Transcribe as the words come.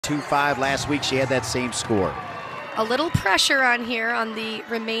2.25 last week. She had that same score. A little pressure on here on the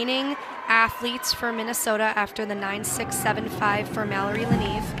remaining athletes for Minnesota after the 9.675 for Mallory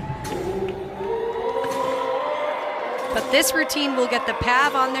Leneve. But this routine will get the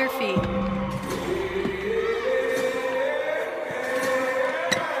PAV on their feet.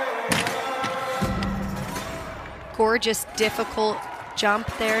 Gorgeous, difficult jump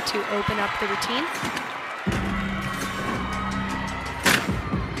there to open up the routine.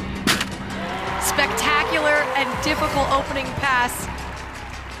 Spectacular and difficult opening pass.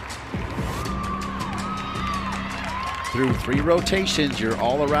 Through 3 rotations, your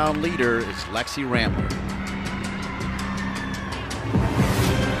all-around leader is Lexy Ramler.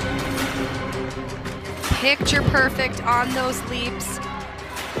 Picture perfect on those leaps.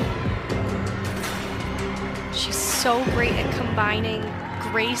 She's so great at combining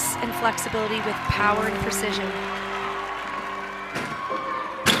grace and flexibility with power and precision.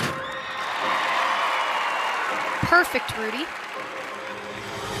 Perfect, Rudy.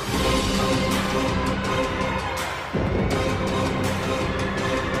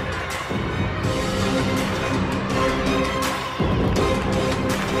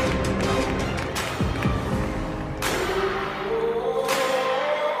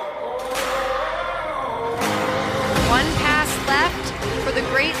 One pass left for the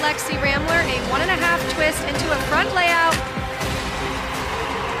great Lexy Ramler, a 1.5 twist into a front layout.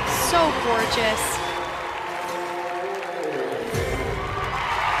 So gorgeous.